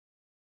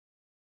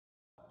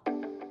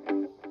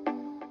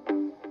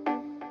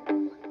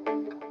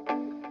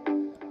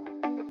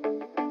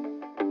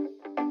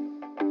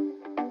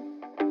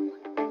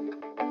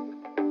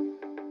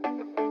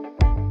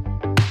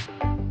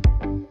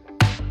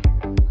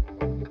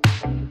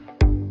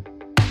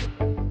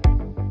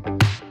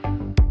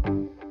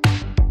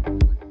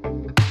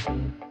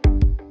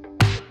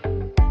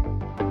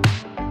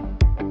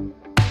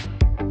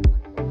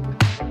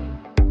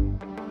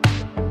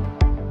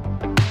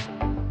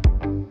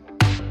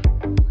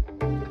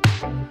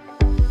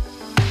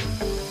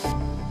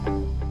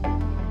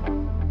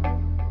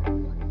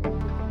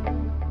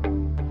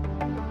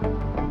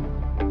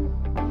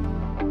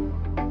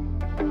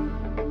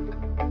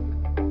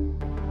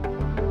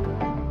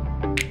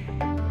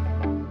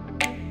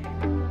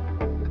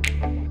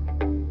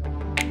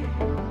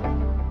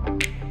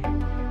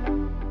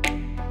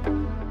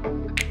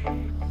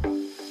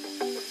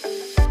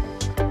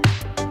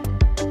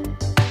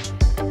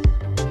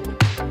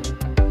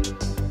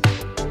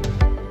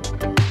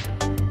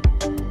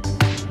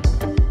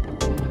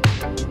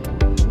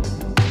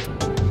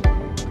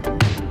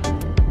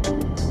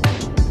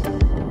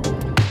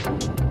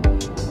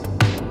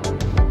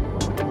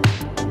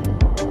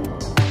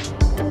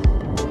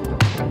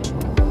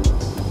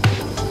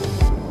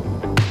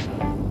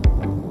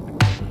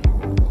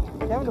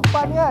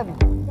kan?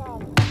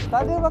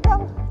 Tak ada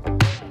belakang.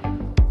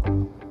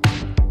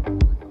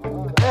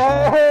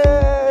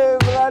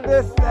 Berada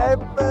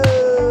sniper.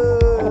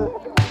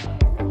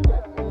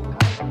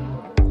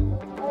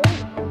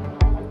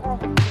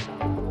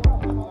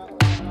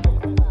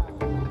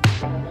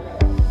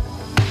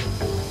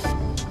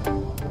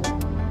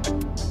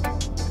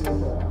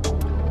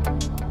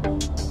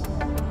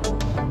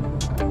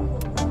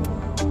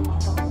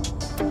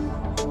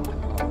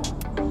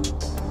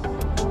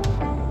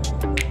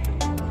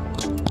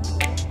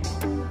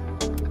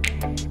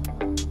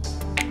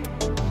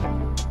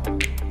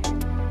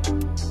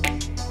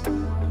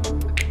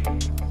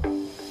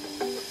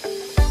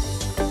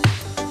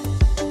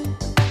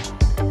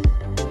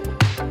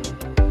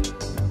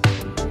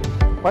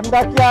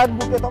 Pendakian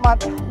Bukti Tok Mat.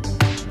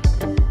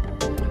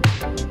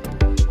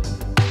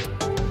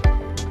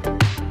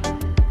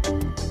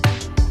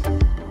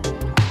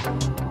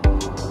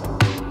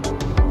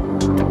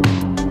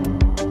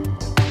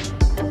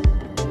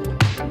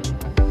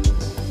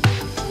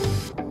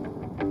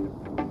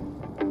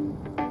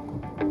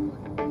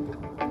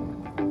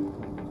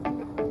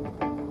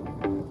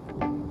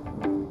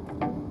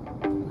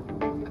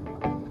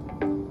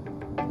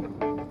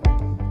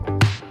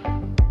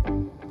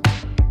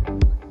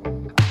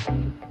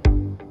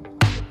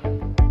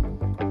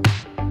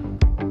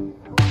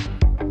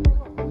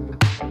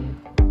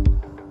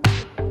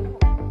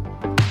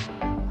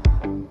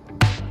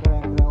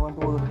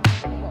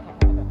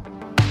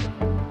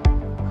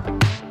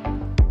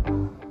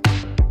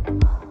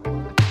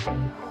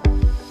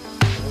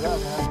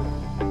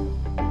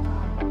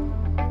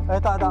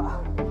 Tak.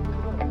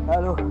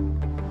 Aduh.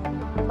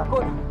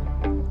 Takut.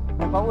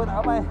 Power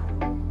tak ramai.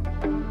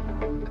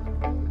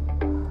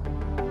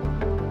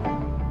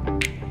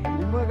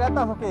 5 ke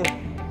atas okey.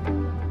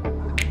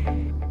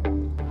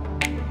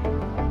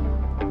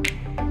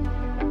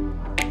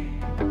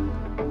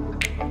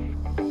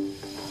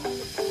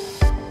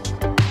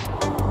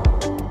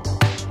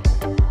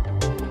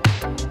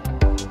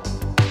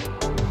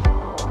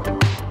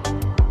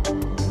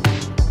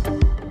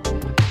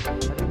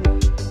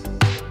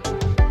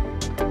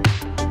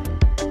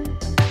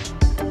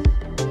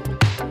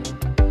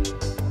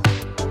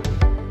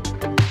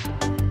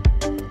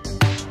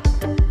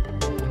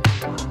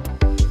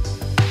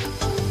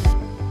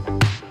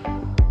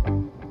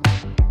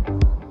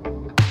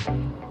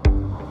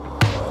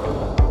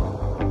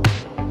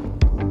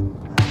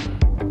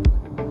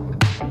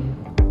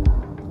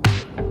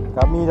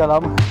 Kami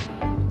dalam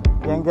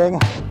geng-geng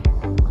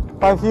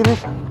 5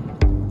 series.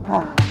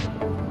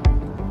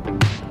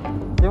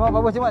 Semak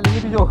berapa semak?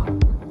 57.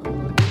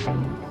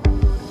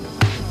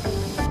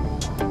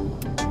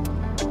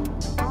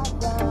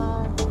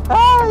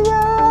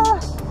 Ayah.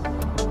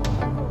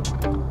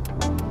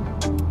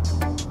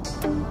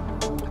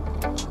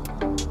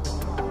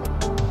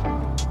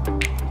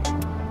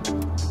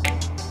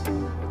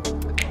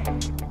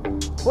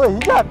 Woi,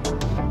 hijat.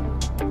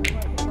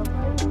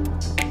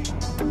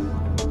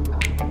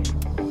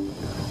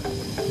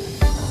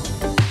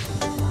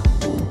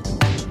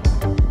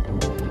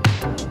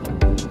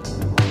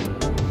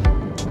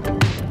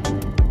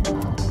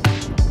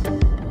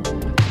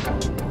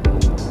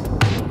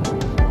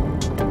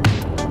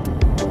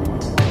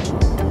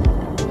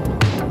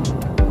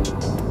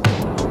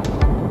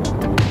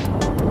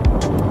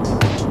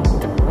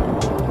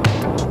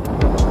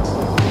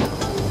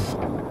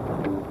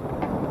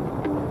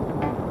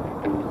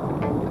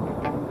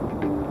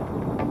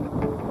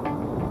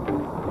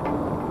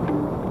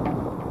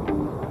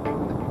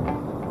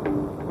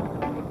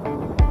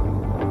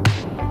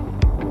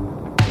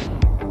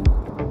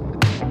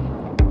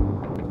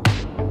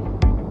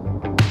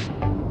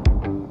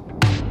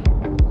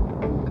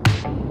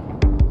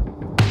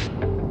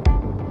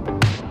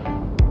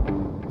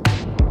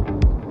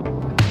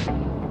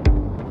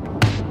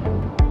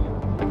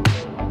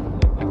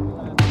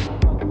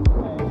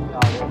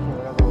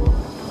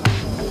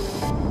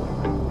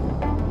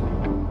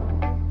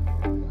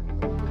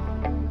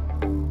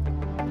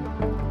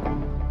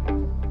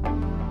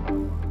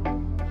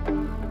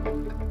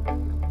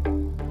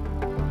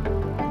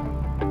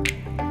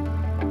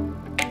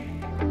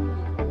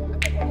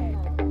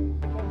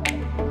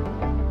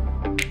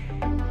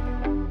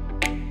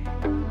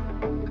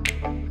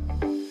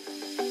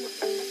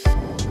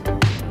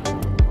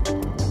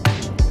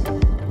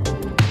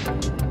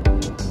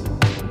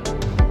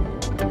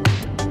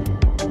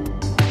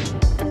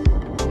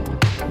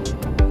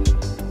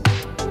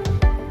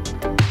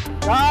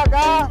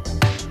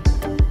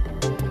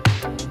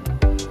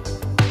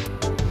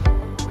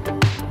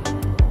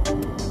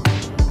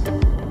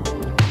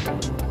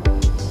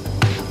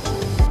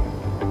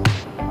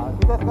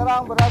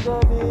 Sekarang berada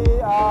di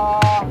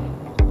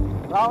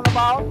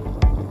roundabout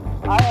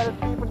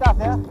ILP Pedas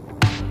ya.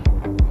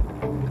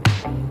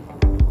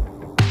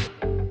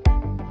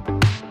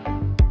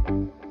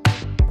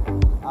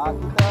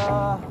 Kita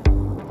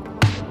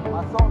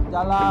masuk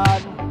jalan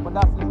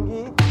Pedas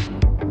tinggi,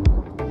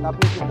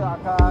 tapi kita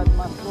akan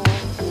masuk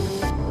sini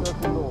ke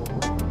Kundur.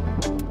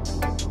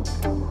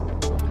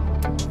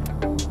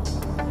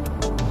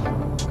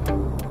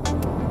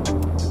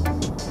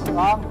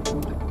 Bang.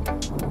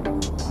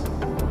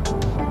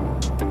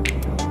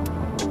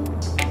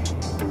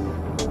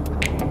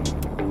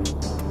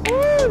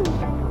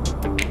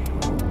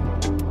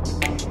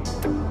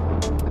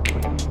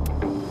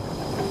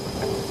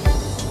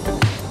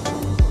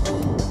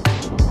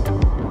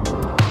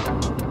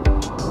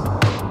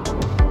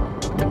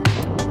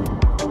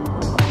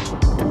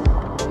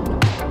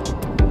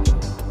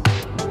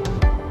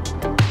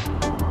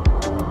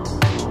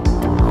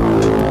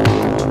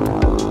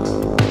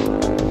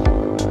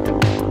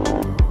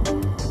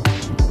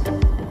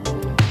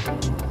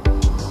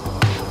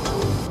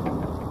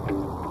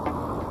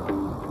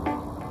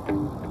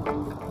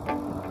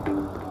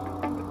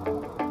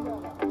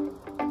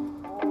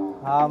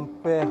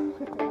 Hampir.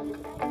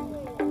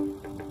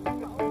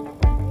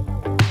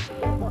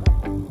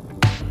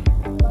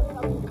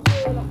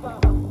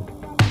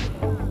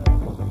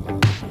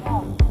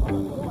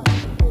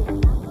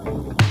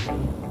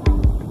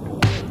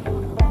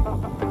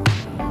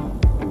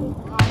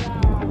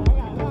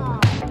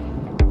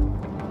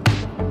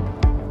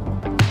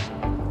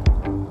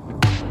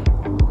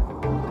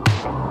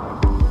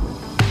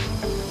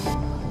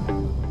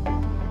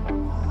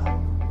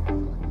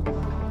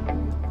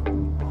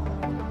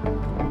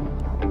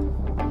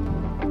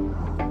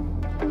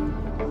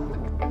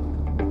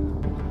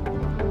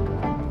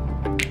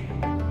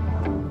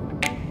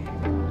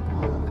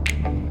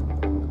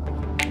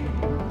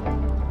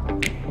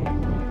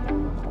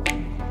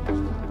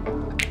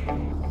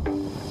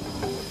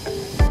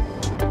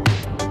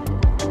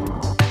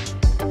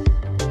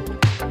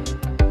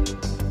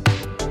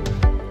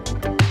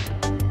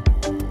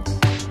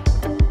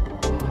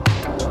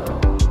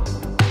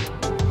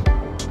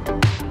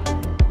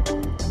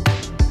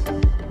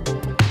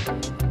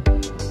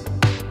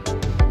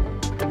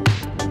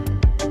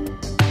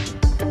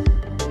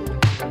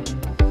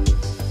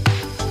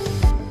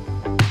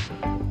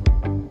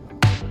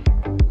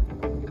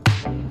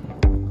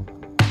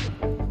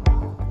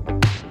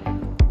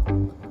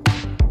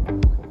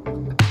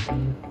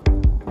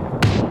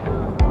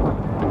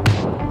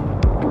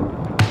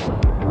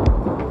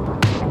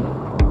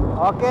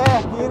 Okey,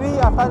 kiri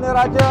Astana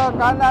Raja,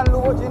 kanan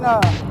Lubuk China.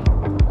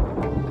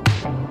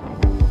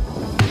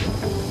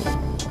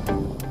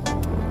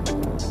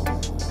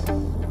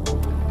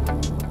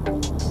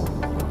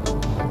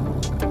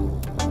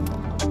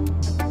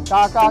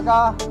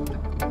 Kak.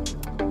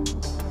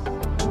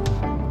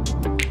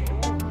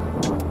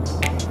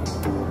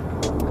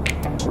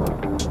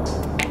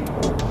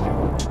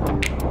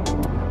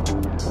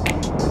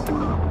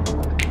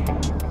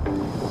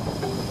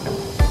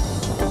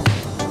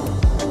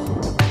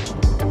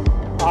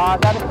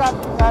 Dah dekat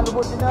dengan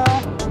Lubuk China.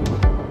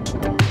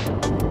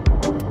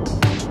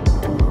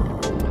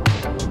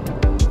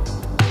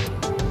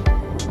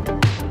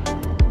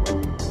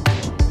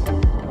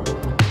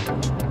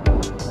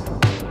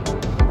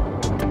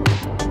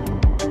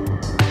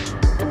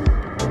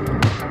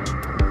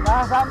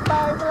 Dah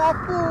sampai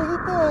Melaka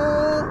kita.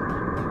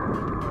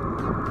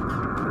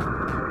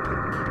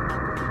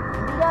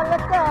 Tinggal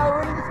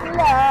tahun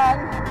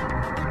 9.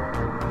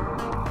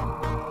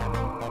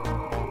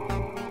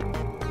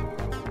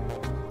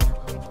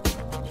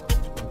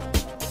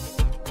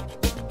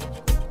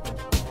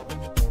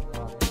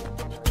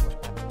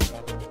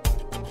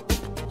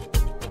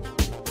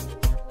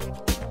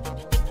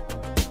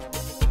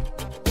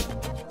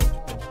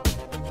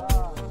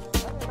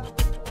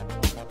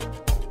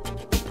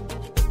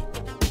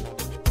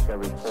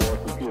 Every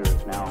 4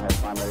 computers now have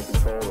primary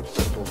control of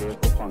critical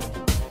vehicle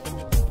functions.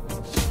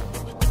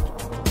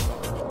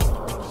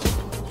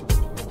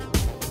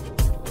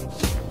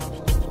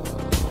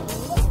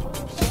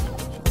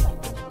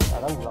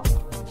 Tahu lah.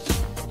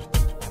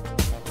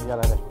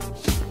 Iyalah deh.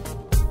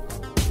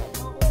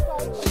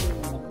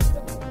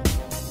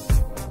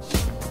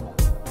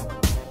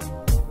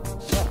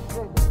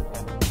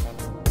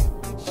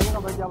 Saya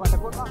nak bagi jawapan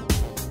takut lah.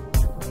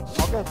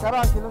 Okey,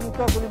 sekarang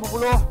kilometer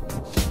ke-50.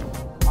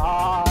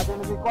 Ada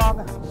lebih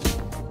kurang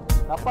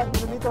 8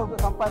 km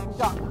untuk sampai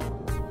puncak.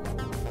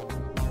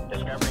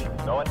 Discovery,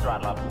 go and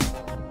throttle up.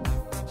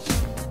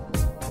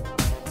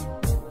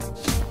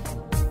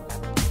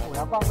 Oh,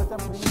 abang macam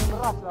premium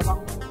beras lah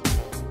bang.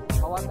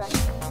 Bawa tank.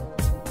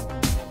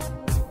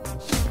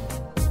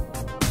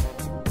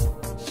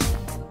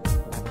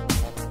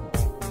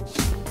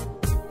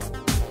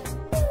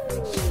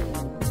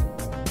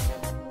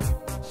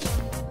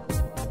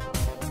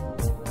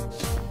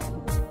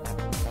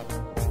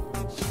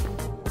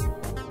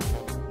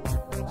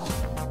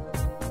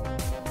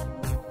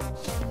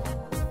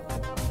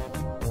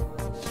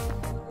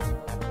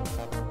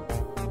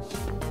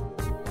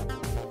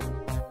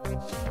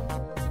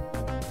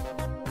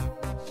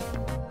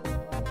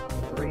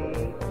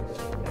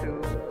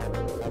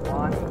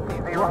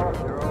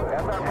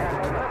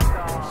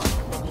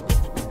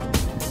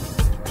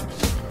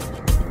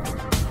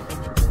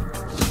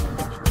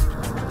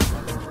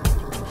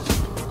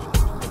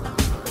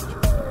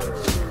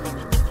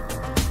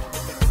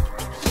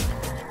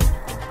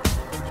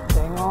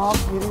 Tengok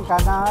kiri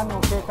kanan,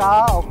 okey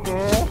kah?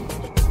 Okey.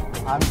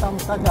 Hantam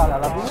sajalah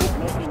labu.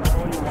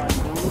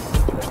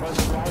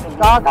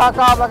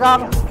 Kak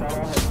belakang.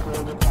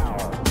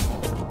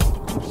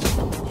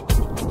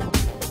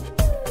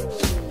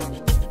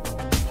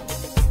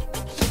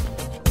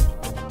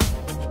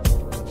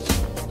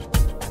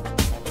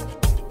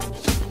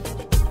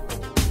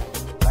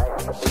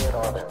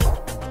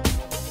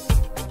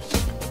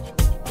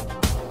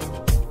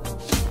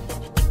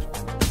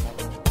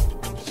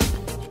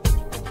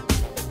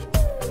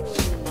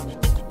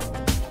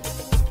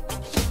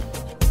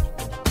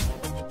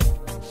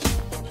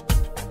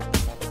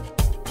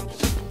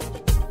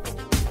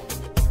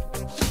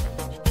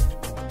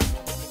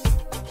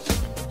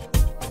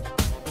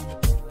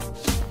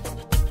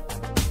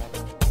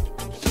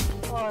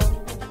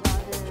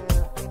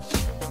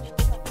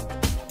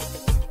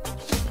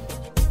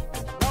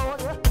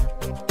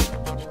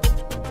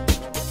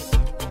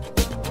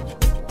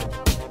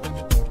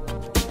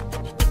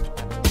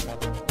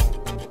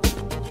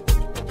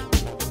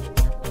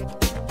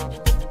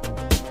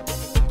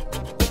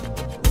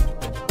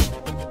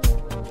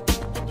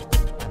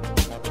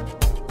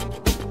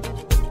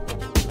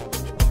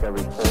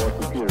 Every 4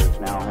 computers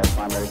now have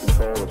primary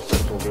control of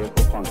critical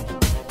vehicle functions.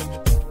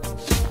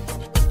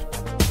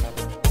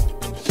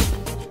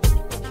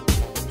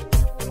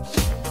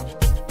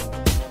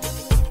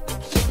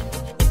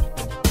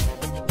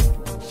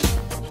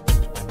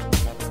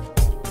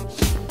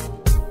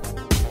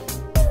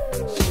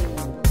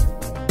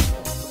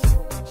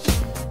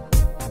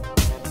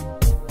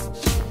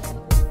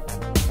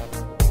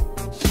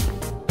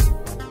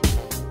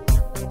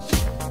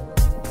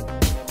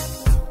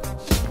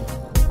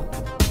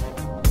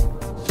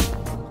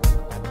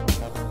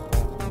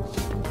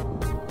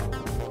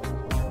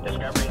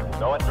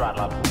 Go and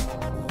throttle up.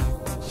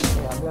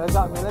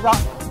 Ambil lejak.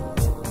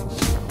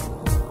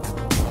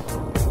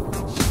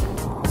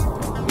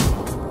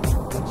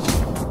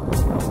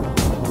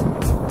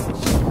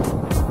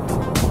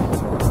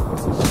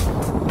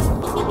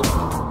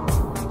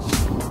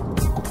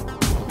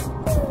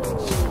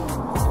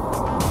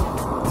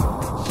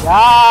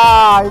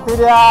 Ya, itu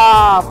dia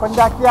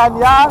pendakian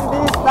yang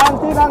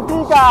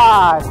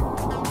dinanti-nantikan.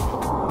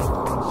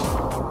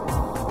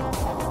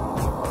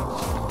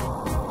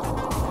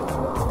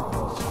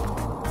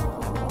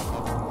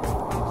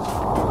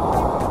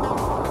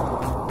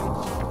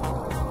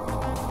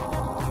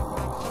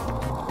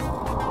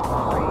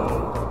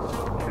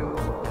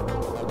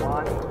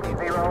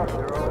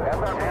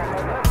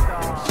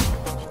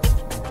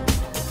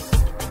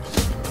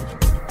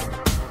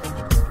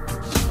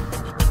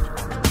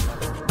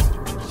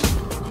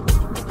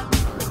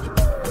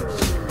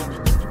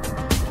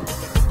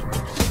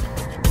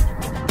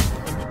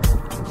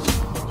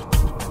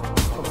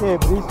 Okay,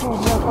 Brisu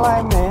punya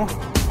climb ni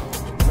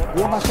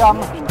dia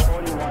macam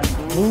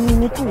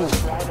mini-mini.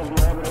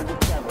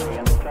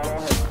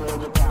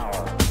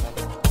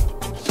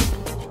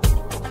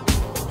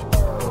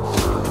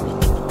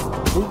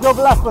 13%.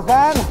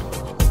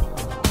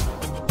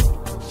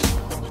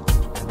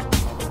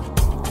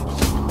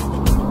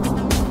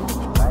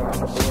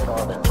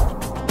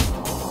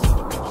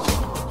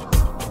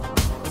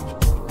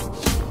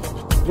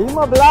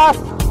 Lima belas.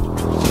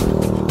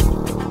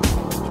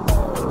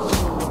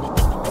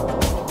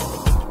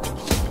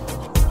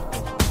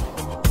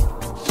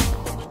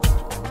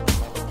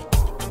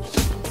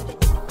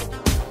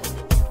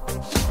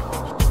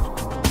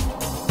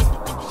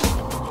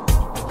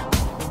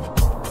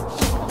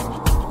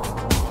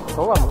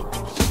 Seorang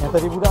yang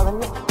tadi budak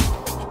tadi.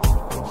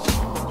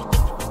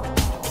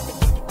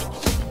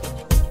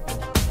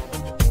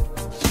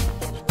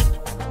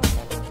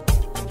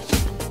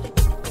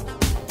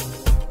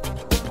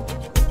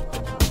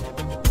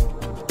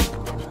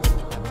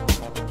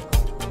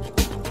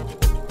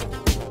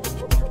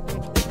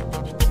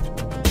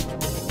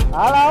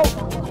 Halo.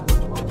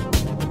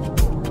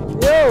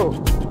 Yo.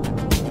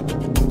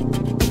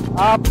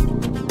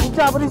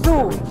 Puncak Brisu.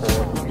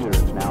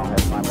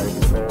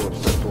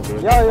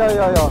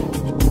 Yo.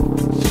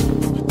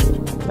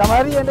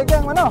 Jamari yang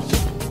dagang mana?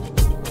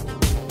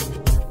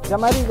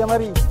 Jamari.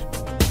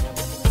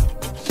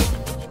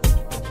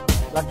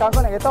 Belakang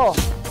kau nak kereta.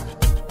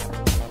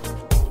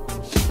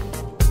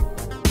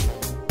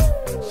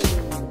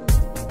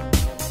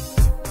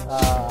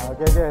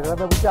 Okey,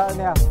 sampai puncak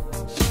ni ah.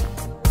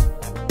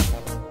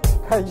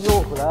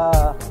 Kayuh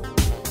lah.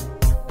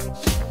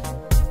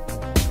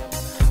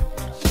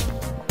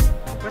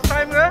 First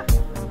time ke?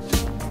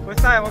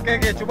 First time,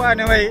 okey,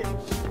 cubaan yang baik.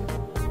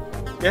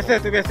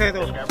 Biasa tu.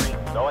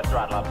 Go and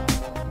throttle up.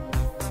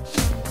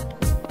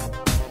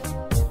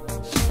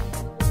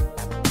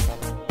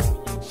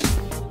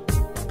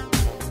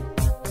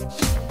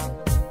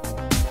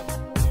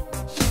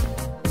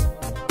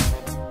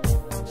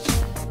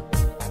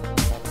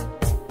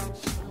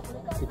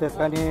 Kita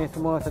sekarang ni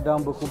semua sedang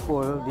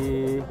berkumpul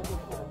di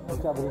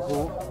puncak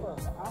Brisu.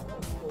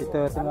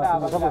 Kita tengah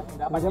sama-sama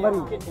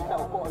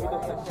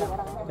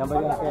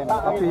Jamari camp.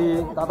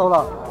 Tapi tak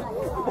tahulah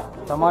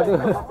sama ada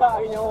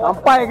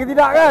sampai ke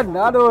tidak kan.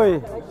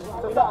 Aduh.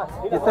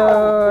 Kita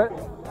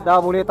dah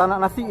boleh tak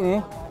nak nasi ni.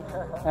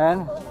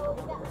 And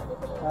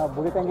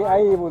boleh tanggih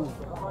air pun.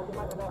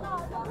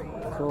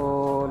 So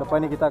lepas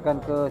ni kita akan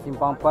ke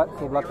Simpang Ampat.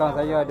 So belakang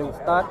saya ada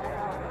Ustaz,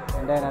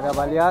 and then ada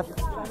Balias.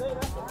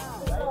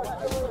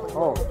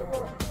 Oh,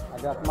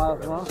 ada Akmal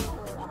semua.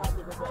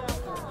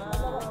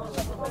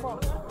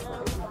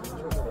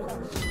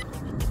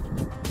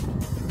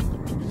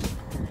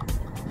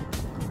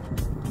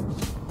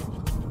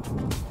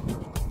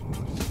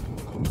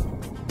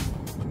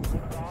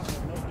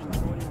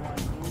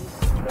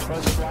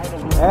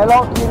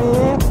 Elok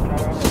kiri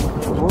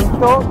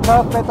untuk ke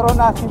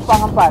Petronas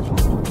Simpang Ampat.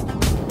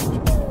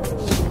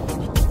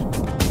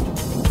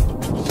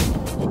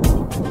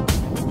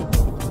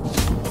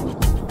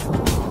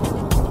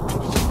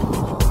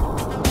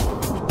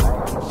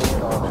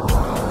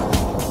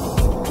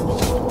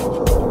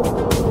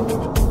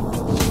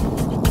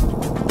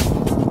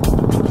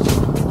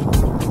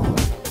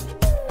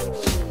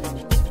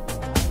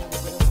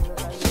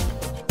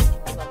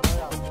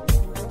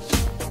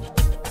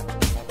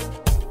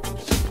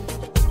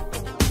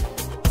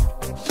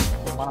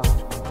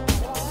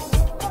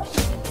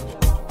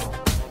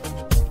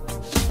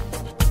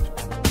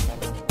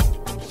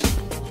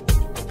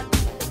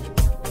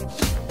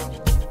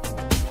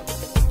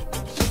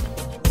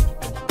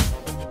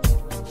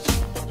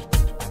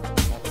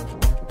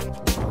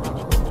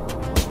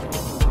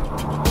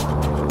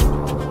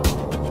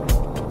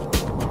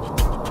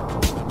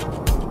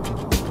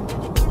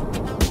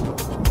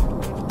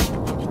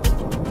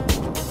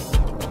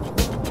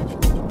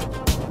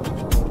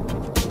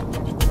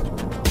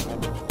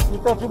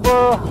 Kita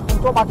cuba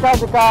untuk makan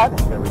dekat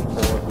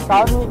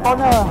Tawni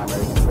Corner,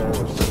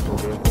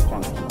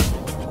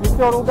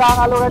 Pintur Udang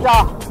Alur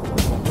Raja.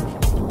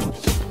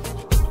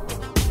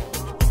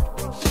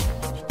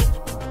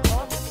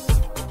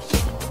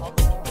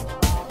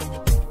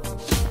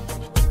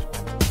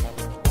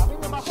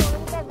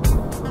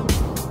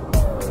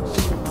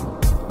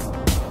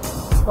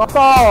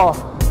 Kotor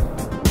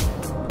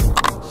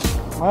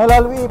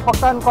melalui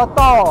pekan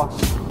kotor.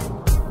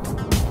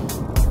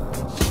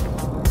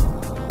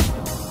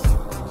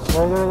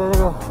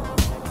 Jaga.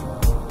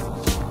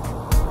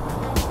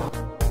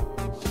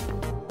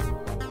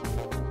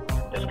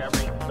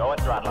 Discovery, go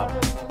and throttle up.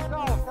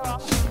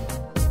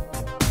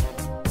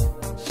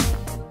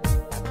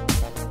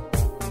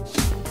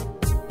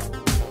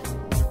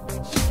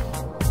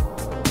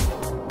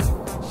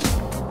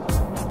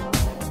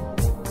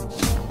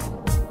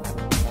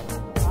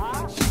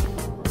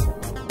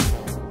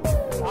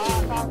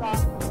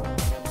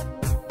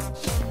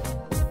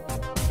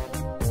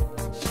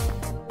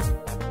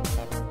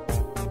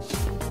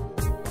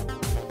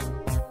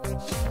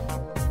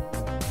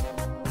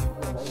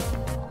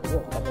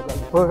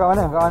 Kat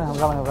mana?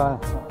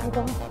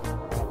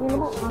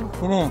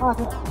 Sini.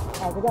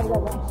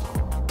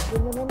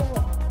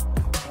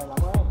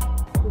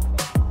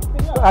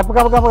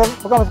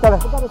 Pegang sekali.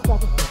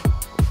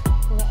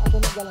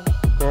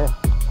 Okey.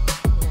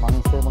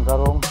 Mangsa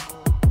menggarung.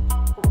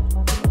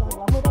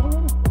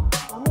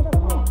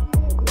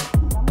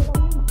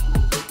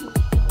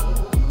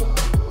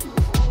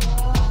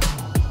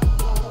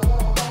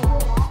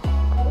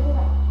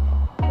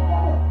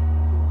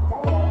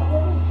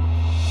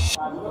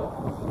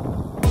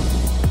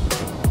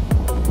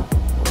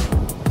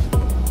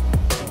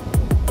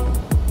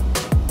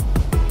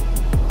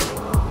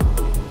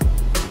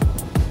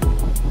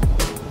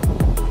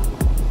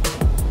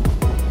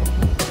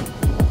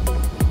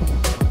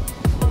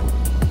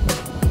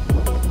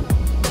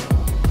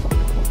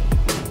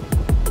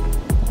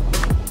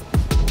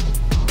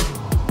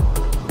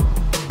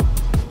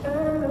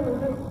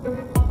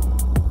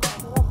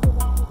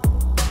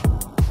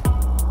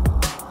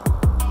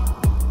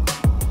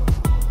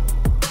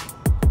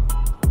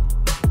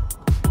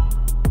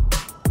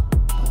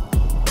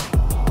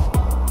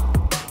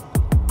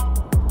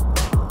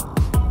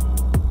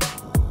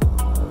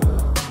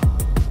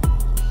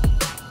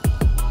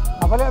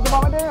 Balik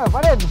tempat mana ya?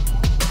 Falin?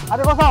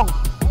 Ada kosong?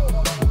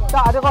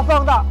 Tak, ada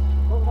kosong tak?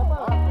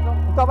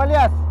 Untuk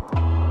Balias?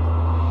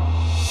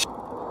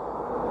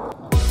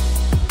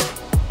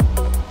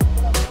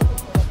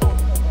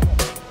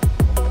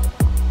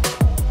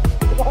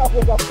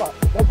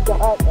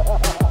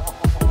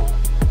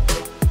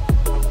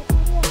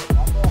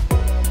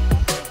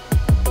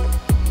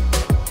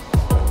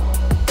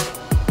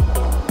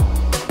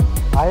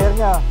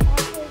 Akhirnya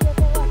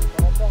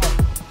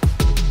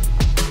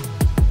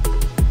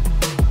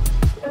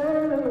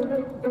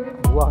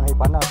buang air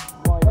panas.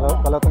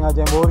 Kalau tengah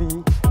jambori,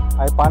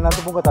 air panas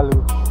tu pun kau talu.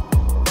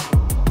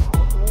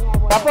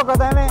 Siapa kau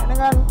tanya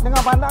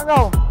dengan pandak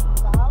kau?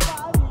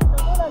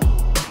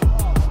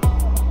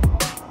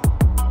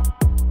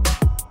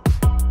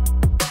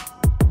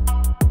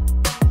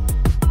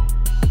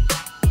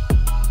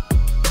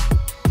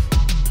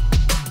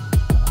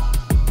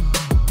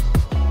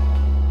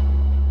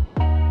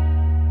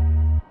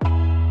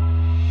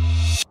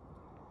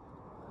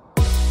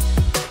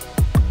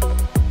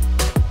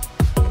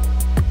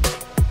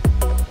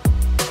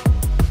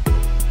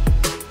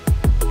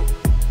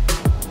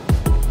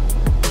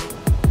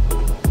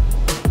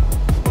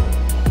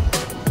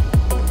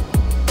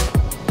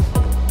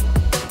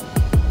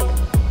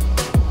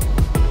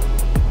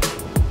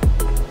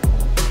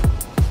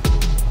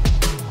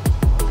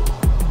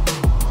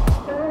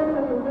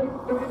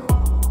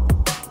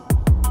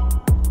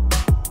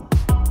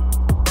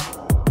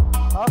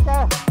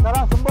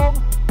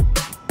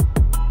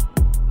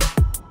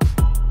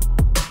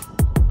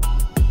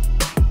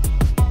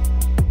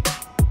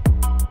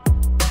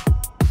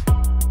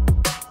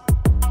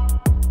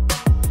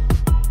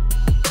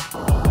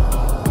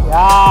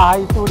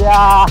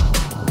 Ya.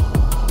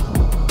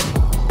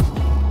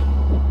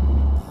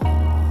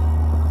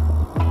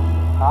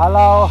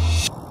 Kalau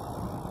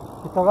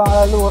kita orang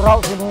lalu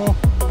route sini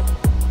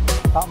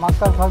tak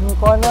makan kami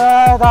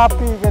corner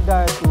tapi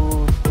kedai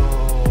tutup.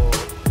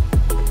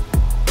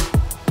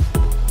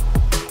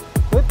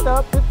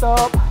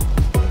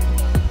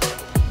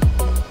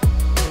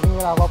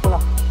 Inilah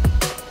apa-apalah.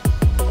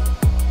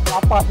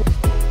 Apa sih?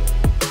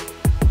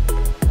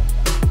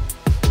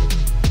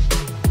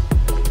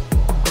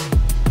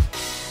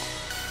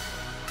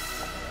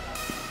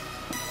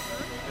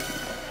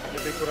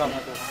 Lebih kurang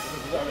tu.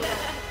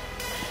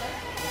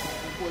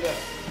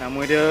 Nama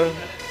dia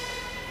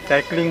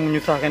cycling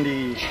menyusahkan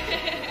diri.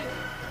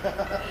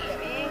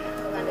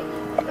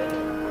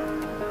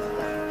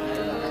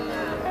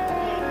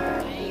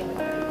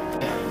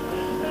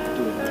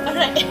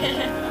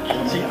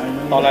 Si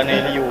tolak ni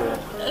liu.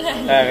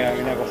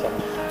 Kena kosong.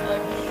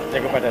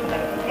 Jaga badan.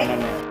 Kanan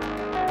ni.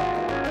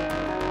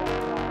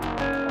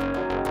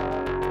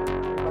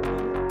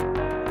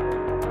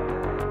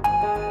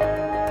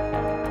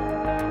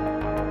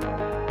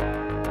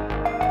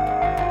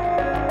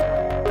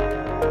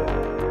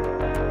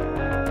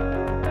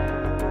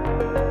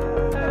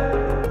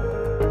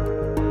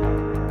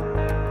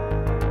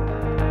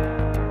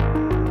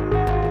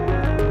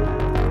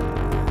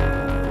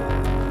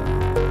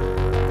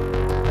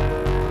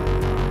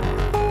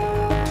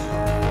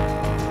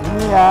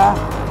 Ya,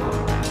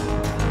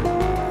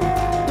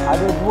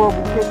 ada dua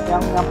bukit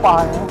yang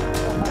menyampah ni.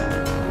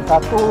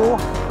 Satu,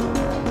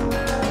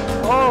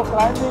 oh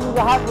climbing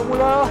jahat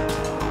bermula.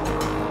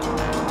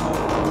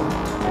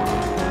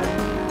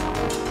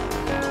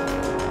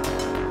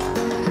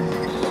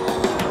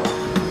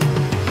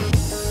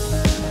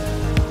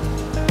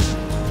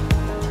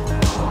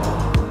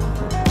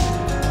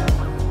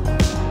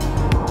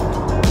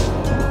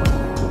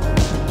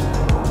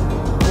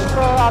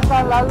 Kita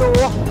akan lalu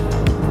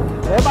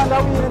Leban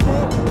Dawi nanti